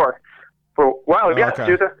 2004. Wow, yeah,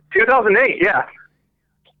 okay. 2008. Yeah.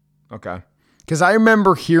 Okay. Because I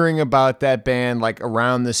remember hearing about that band like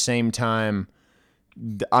around the same time.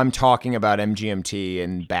 I'm talking about MGMT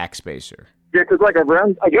and Backspacer. Yeah, because I guess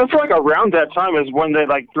around that time is when they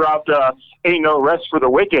like dropped "Ain't No Rest for the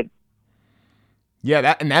Wicked."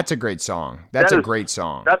 Yeah, that's a great song. That's a great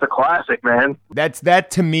song. That's a classic, man.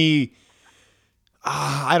 That to me.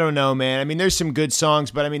 I don't know, man. I mean, there's some good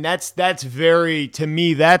songs, but I mean, that's very, to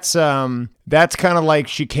me, that's kind of like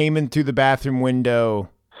She Came In Through the Bathroom Window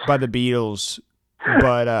by the Beatles,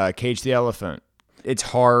 but Cage the Elephant. It's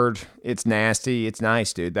hard. It's nasty. It's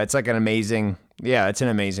nice, dude. That's like it's an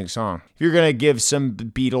amazing song. If you're going to give some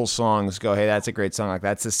Beatles songs, go, hey, that's a great song. Like,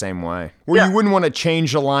 that's the same way. Where you wouldn't want to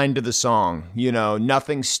change a line to the song.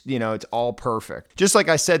 Nothing's, it's all perfect. Just like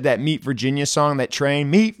I said, that Meet Virginia song, that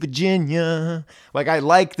Train, Meet Virginia. Like, I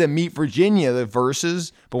like the Meet Virginia, the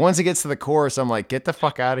verses, but once it gets to the chorus, I'm like, get the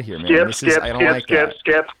fuck out of here, man.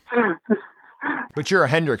 Skip. But you're a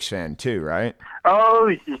Hendrix fan too, right?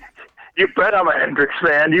 Oh, you bet I'm a Hendrix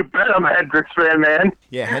fan. You bet I'm a Hendrix fan, man.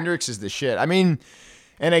 Yeah, Hendrix is the shit. I mean,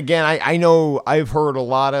 and again, I know I've heard a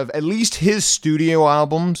lot of, at least his studio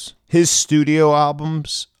albums,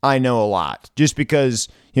 I know a lot. Just because,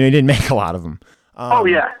 he didn't make a lot of them. Oh,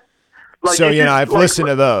 yeah. Like, so, I've listened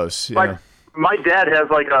to those. My dad has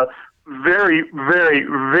like a very, very,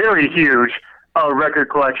 very huge record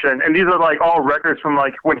collection. And these are like all records from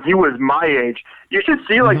like when he was my age. You should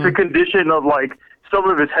see like the condition of like some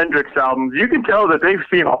of his Hendrix albums. You can tell that they've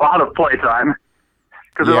seen a lot of playtime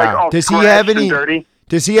because they're like all does he have any dirty.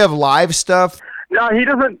 Does he have live stuff? No, he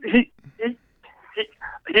doesn't. He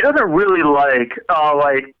doesn't really like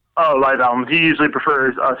live albums. He usually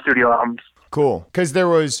prefers studio albums. Cool. Because there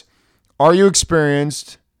was Are You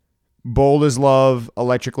Experienced, Bold as Love,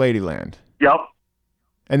 Electric Ladyland. Yep.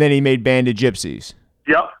 And then he made Banded Gypsies.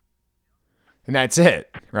 Yep. And that's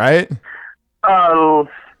it, right?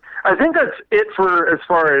 I think that's it for as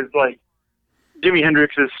far as like Jimi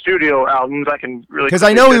Hendrix's studio albums. I can really, because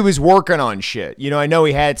I know he was working on shit. I know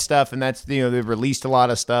he had stuff, and that's they've released a lot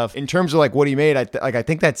of stuff in terms of like what he made. I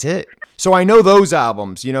think that's it. So I know those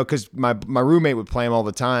albums, because my roommate would play them all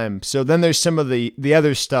the time. So then there's some of the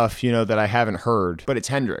other stuff, that I haven't heard, but it's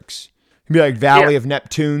Hendrix. It'd be like Valley of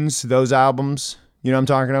Neptunes, those albums. You know what I'm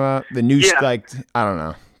talking about? The new I don't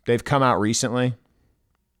know. They've come out recently.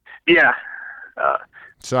 Yeah.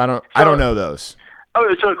 So I don't know those.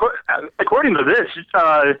 Oh, so according to this,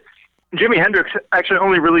 Jimi Hendrix actually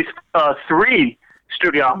only released 3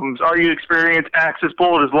 studio albums: Are You Experienced, Axis,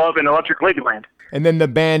 Bold as Love, and Electric Ladyland. And then the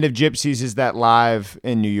Band of Gypsies is that live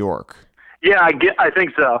in New York. Yeah, I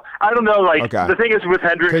think so. I don't know. Like the thing is with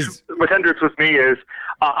Hendrix with me is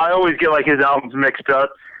I always get like his albums mixed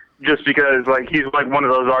up, just because like he's like one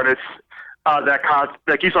of those artists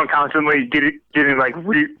that keeps on constantly getting like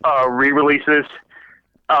re-releases.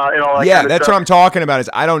 And all that kind of that's stuff. what I'm talking about. Is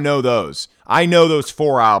I don't know those. I know those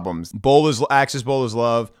 4 albums: Axis, Bold as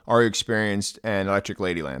Love, Are You Experienced, and Electric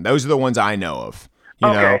Ladyland. Those are the ones I know of. You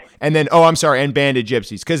know, and then and Banded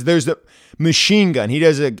Gypsies, because there's the Machine Gun. He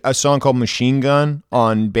does a song called Machine Gun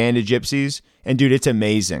on Banded Gypsies, and dude, it's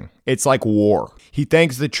amazing. It's like war. He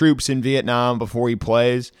thanks the troops in Vietnam before he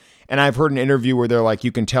plays, and I've heard an interview where they're like,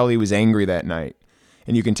 you can tell he was angry that night,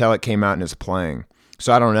 and you can tell it came out in his playing.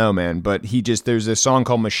 So I don't know, man, but there's a song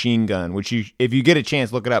called Machine Gun, which if you get a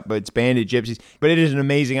chance, look it up, but it's Banded Gypsies, but it is an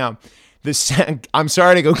amazing album. I'm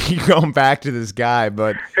sorry to keep going back to this guy,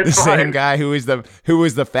 but same guy who was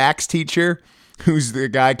the fax teacher, who's the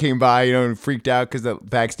guy came by, and freaked out because the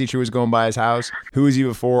fax teacher was going by his house. Who was he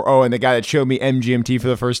before? Oh, and the guy that showed me MGMT for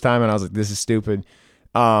the first time, and I was like, this is stupid.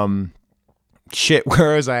 Shit,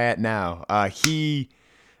 where was I at now? He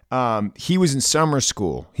was in summer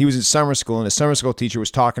school. And his summer school teacher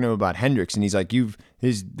was talking to him about Hendrix, and he's like,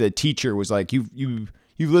 the teacher was like, you've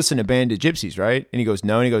listened to Banded Gypsies, right? And he goes,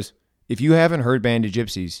 no. And he goes, if you haven't heard Banded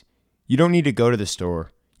Gypsies, you don't need to go to the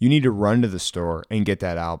store. You need to run to the store and get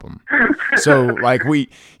that album. So like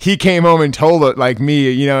he came home and told it like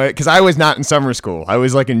me, because I was not in summer school. I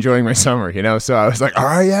was like enjoying my summer, So I was like, all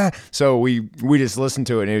right, yeah. So we just listened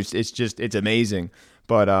to it, and it's amazing.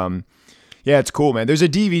 But Yeah, it's cool, man. There's a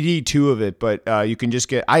DVD too of it, but you can just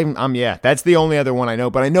get. Yeah. That's the only other one I know,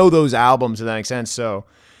 but I know those albums. If that makes sense. So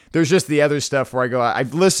there's just the other stuff where I go.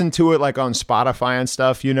 I've listened to it like on Spotify and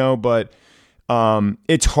stuff, but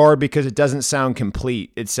it's hard because it doesn't sound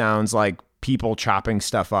complete. It sounds like people chopping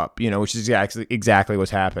stuff up, which is exactly what's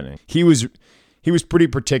happening. He was pretty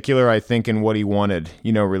particular, I think, in what he wanted,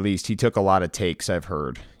 released. He took a lot of takes, I've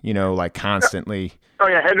heard, like constantly. Oh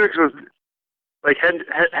yeah, Hendrix was. Like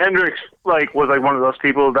Hendrix, was one of those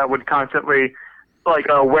people that would constantly,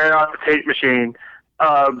 wear out the tape machine,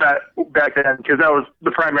 back then, because that was the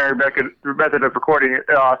primary method of recording it.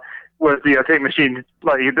 Was the tape machine.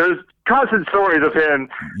 There's constant stories of him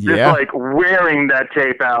just wearing that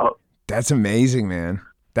tape out. That's amazing, man.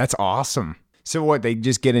 That's awesome. So what? They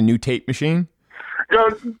just get a new tape machine?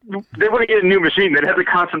 They wouldn't get a new machine. They'd have to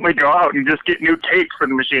constantly go out and just get new tapes for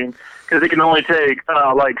the machine because it can only take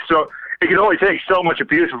It can only take so much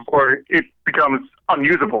abuse before it becomes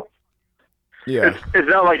unusable. Yeah. It's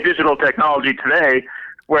not like digital technology today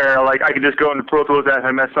where, I can just go into Pro Tools and if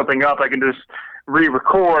I mess something up, I can just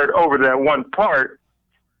re-record over that one part.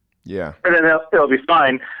 Yeah. And then it'll be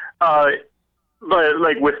fine. But,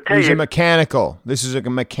 with tape... This is a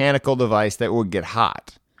mechanical device that would get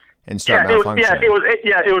hot and start malfunctioning.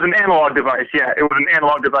 It was an analog device. Yeah, it was an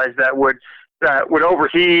analog device that would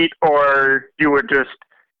overheat, or you would just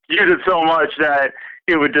use it so much that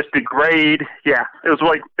it would just degrade. Yeah, it was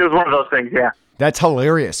one of those things. Yeah, that's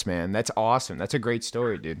hilarious, man. That's awesome. That's a great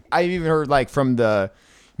story, dude. I even heard from the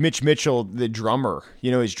Mitch Mitchell, the drummer,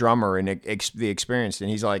 his drummer and the Experience, and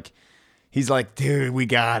he's like, dude, we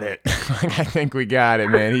got it. I think we got it,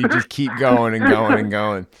 man. He just keep going and going and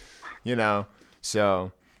going,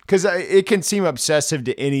 so. Because it can seem obsessive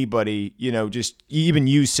to anybody, just even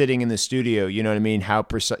you sitting in the studio, you know what I mean? How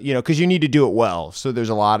precise, because you need to do it well. So there's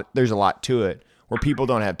a lot to it where people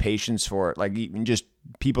don't have patience for it. Like even just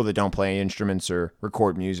people that don't play instruments or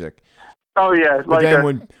record music. Oh yeah. But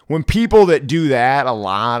then when people that do that a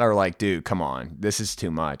lot are like, dude, come on, this is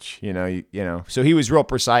too much, So he was real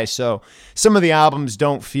precise. So some of the albums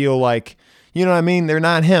don't feel like. You know what I mean? They're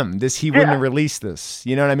not him. He wouldn't have released this.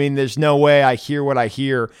 You know what I mean? There's no way I hear what I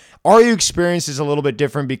hear. Are You Experience is a little bit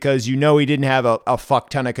different because he didn't have a fuck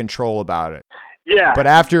ton of control about it. Yeah. But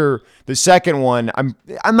after the second one,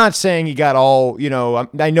 I'm not saying he got all,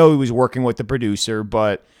 I know he was working with the producer,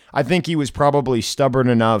 but I think he was probably stubborn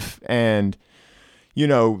enough and,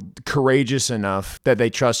 courageous enough that they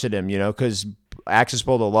trusted him, because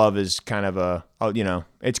Accessible to Love is kind of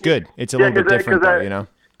it's good. It's a little bit different though,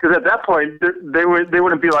 Because at that point, they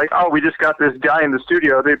wouldn't be like, oh, we just got this guy in the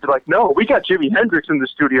studio. They'd be like, no, we got Jimi Hendrix in the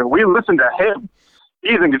studio. We listen to him.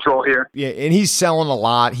 He's in control here. Yeah, and he's selling a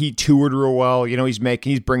lot. He toured real well.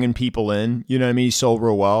 He's bringing people in. You know what I mean? He sold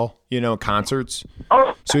real well, concerts.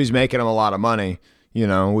 Oh. So he's making them a lot of money,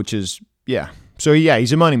 which is, yeah. So, yeah,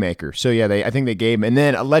 he's a moneymaker. So, yeah, I think they gave him. And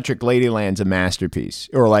then Electric Ladyland's a masterpiece.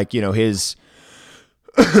 Or,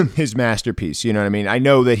 his masterpiece, you know what I mean? I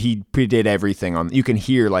know that he did everything you can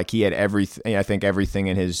hear he had everything, I think everything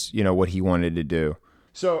in his, what he wanted to do.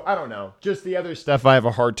 So I don't know, just the other stuff I have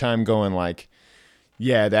a hard time going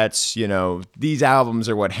yeah, that's, these albums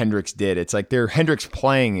are what Hendrix did. It's like they're Hendrix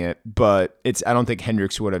playing it, but I don't think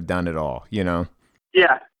Hendrix would have done it all, Yeah.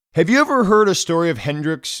 Have you ever heard a story of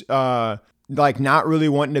Hendrix, not really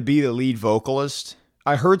wanting to be the lead vocalist?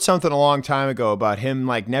 I heard something a long time ago about him,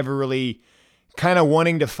 never really kind of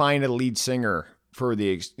wanting to find a lead singer for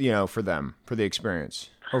the, for the Experience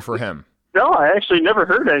or for him. No, I actually never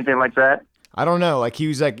heard anything like that. I don't know. He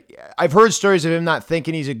was I've heard stories of him not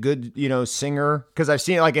thinking he's a good, singer. Cause I've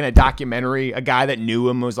seen it in a documentary, a guy that knew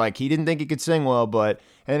him was he didn't think he could sing well,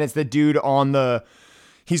 and it's the dude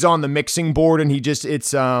he's on the mixing board and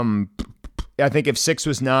it's, I think if 6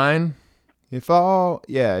 was 9,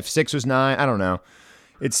 if 6 was 9, I don't know.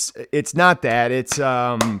 It's not that. It's,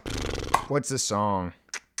 what's the song?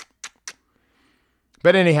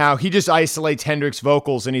 But anyhow, he just isolates Hendrix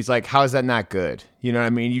vocals and he's like, how is that not good? You know what I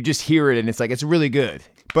mean? You just hear it and it's really good.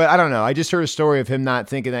 But I don't know. I just heard a story of him not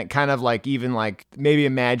thinking that, kind of even maybe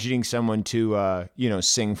imagining someone to,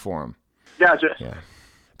 sing for him. Gotcha. Yeah.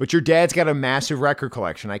 But your dad's got a massive record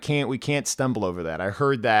collection. We can't stumble over that. I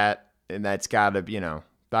heard that and that's gotta,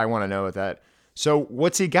 I want to know what that. So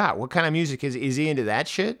what's he got? What kind of music is he into that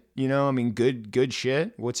shit? Good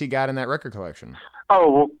shit. What's he got in that record collection?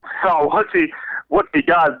 What's he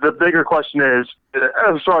got? The bigger question is,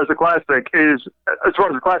 as far as the classics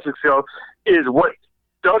go, is what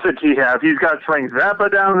doesn't he have? He's got Frank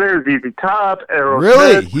Zappa down there, ZZ Top, Aerosmith,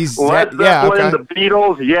 really? He's Led Zeppelin, the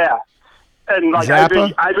Beatles, yeah. And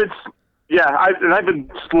Zappa? I've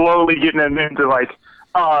been slowly getting him into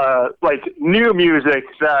new music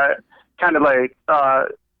that kind of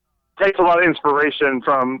takes a lot of inspiration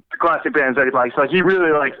from the classic bands that he likes. Like he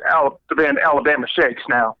really likes the band Alabama Shakes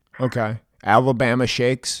now. Okay. Alabama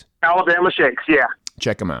Shakes? Alabama Shakes, yeah.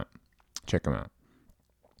 Check them out.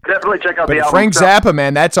 Definitely check out But the album. Frank Zappa,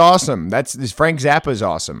 man, that's awesome. Frank Zappa's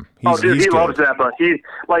awesome. He good. loves Zappa. He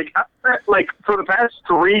like for the past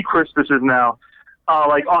 3 Christmases now,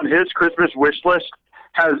 on his Christmas wish list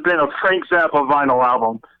has been a Frank Zappa vinyl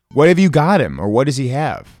album. What have you got him, or what does he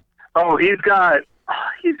have? Oh, hold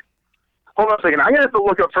on a second. I'm gonna have to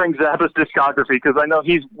look up Frank Zappa's discography because I know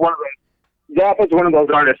Zappa's one of those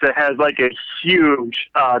artists that has like a huge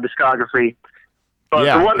discography. But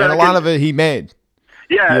yeah, the one and a lot of it he made.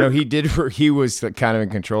 Yeah, he was kind of in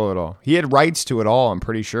control of it all. He had rights to it all, I'm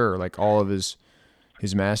pretty sure, like all of his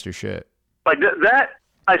master shit. Like that,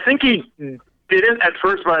 I think he didn't at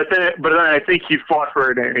first, but then I think he fought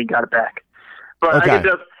for it and he got it back. But okay.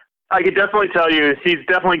 I could definitely tell you, he's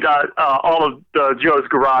definitely got all of Joe's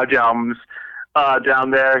Garage albums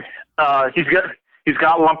down there. He's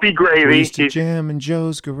got Lumpy Gravy. We used to jam in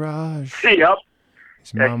Joe's Garage. Yep.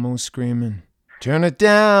 His mom was screaming, "Turn it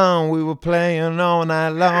down!" We were playing all night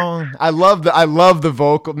long. I love the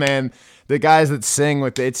vocal, man. The guys that sing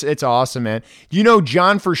with it's awesome, man. You know,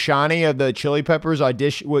 John Frusciante of the Chili Peppers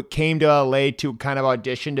came to LA to kind of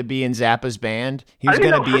audition to be in Zappa's band. He was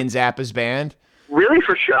going to be in Zappa's band. Really,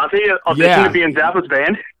 Frusciante auditioned to be in Zappa's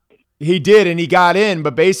band? He did, and he got in,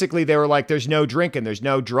 but basically they were like, there's no drinking, there's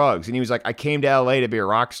no drugs. And he was like, I came to LA to be a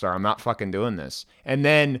rock star. I'm not fucking doing this. And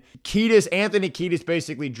then Anthony Kiedis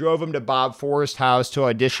basically drove him to Bob Forrest's house to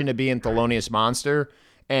audition to be in Thelonious Monster.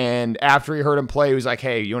 And after he heard him play, he was like,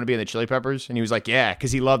 hey, you want to be in the Chili Peppers? And he was like, yeah,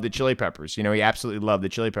 because he loved the Chili Peppers. You know, he absolutely loved the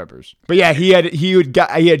Chili Peppers. But yeah, he had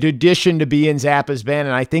auditioned to be in Zappa's band,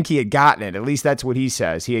 and I think he had gotten it. At least that's what he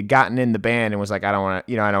says. He had gotten in the band and was like, I don't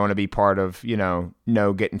want to be part of,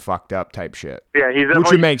 no getting fucked up type shit. Yeah,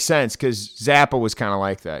 which would make sense because Zappa was kind of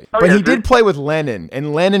like that. Oh, but yeah, he did play with Lennon,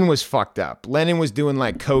 and Lennon was fucked up. Lennon was doing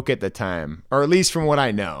like coke at the time, or at least from what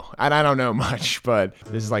I know. And I don't know much, but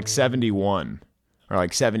this is like 71. Or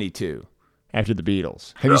like 72 after the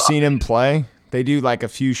Beatles. Have you seen him play? They do like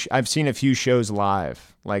I've seen a few shows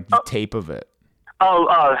live, like the tape of it. Oh,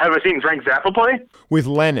 have I seen Frank Zappa play? With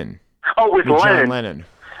Lennon. Oh, with Lennon. John Lennon.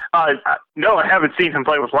 No, I haven't seen him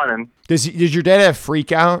play with Lennon. Does your dad have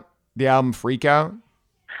Freak Out? The album Freak Out?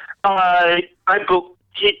 I'll tell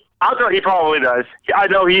he probably does. I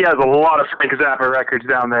know he has a lot of Frank Zappa records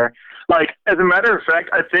down there. Like, as a matter of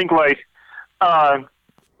fact, I think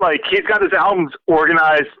he's got his albums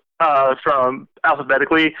organized from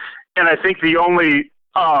alphabetically, and I think the only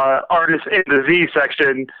artist in the Z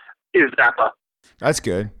section is Zappa. That's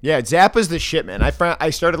good. Yeah, Zappa's the shit, man. I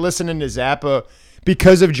started listening to Zappa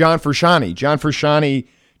because of John Frusciante. John Frusciante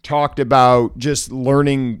talked about just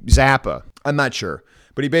learning Zappa. I'm not sure,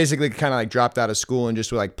 but he basically kind of like dropped out of school and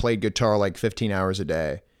just like played guitar like 15 hours a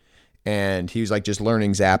day. And he was like just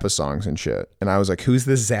learning Zappa songs and shit. And I was like, who's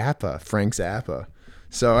this Zappa? Frank Zappa.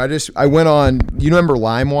 So I went on, you remember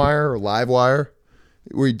LimeWire or Livewire,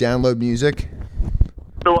 where you download music?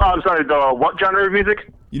 So, I'm sorry, the what genre of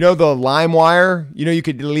music? You know the LimeWire? You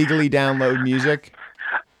could legally download music?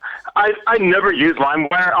 I never used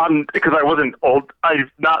LimeWire because I wasn't old.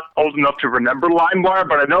 I'm not old enough to remember LimeWire,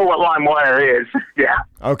 but I know what LimeWire is. Yeah.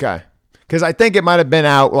 Okay. Because I think it might have been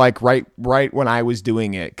out like right when I was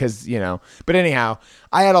doing it. Because, but anyhow,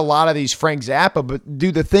 I had a lot of these Frank Zappa. But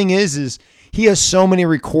dude, the thing is he has so many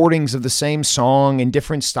recordings of the same song in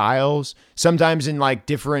different styles, sometimes in like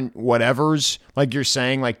different whatevers, like you're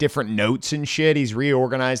saying, like different notes and shit. He's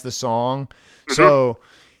reorganized the song. Mm-hmm. So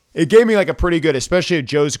it gave me like a pretty good, especially at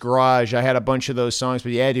Joe's Garage. I had a bunch of those songs,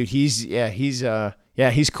 but yeah, dude, he's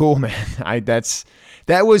cool, man.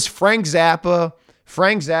 That was Frank Zappa.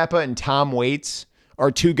 Frank Zappa and Tom Waits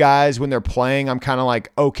are two guys when they're playing. I'm kind of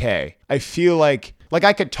like, okay, I feel like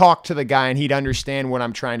I could talk to the guy and he'd understand what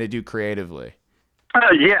I'm trying to do creatively.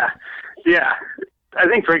 Yeah. I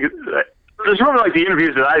think Frank, there's one of like the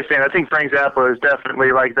interviews that I've seen. I think Frank Zappa is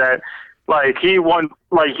definitely like that. Like he's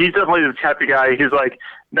definitely the type of guy. He's like,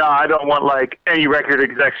 no, I don't want like any record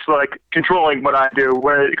execs like controlling what I do.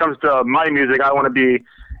 When it comes to my music, I want to be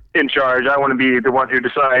in charge. I want to be the one who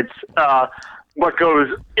decides what goes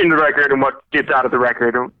in the record and what gets out of the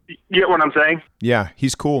record. You get what I'm saying? Yeah,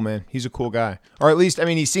 he's cool, man. He's a cool guy. Or at least,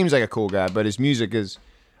 he seems like a cool guy, but his music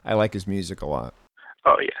I like his music a lot.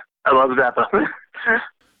 Oh, yeah. I love Zappa.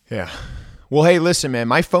 Yeah. Well, hey, listen, man,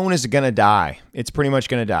 my phone is going to die. It's pretty much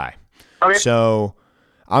going to die. Okay. So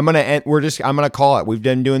I'm going to call it. We've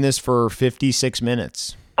been doing this for 56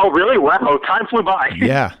 minutes. Oh, really? Wow. Time flew by.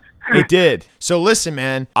 Yeah. It did. So listen,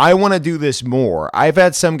 man, I want to do this more. I've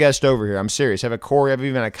had some guests over here. I'm serious. I've had Corey. I've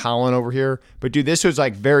even had Colin over here. But dude, this was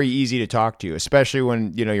like very easy to talk to, especially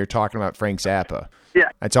when, you know, you're talking about Frank Zappa. Yeah.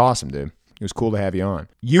 That's awesome, dude. It was cool to have you on.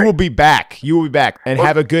 You will be back. You will be back. And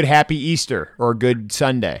have a good happy Easter or a good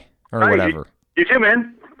Sunday or whatever. You too,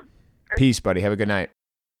 man. Peace, buddy. Have a good night.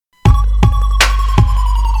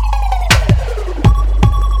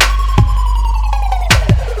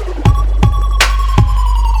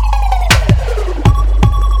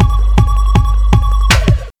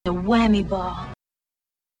 The whammy bar.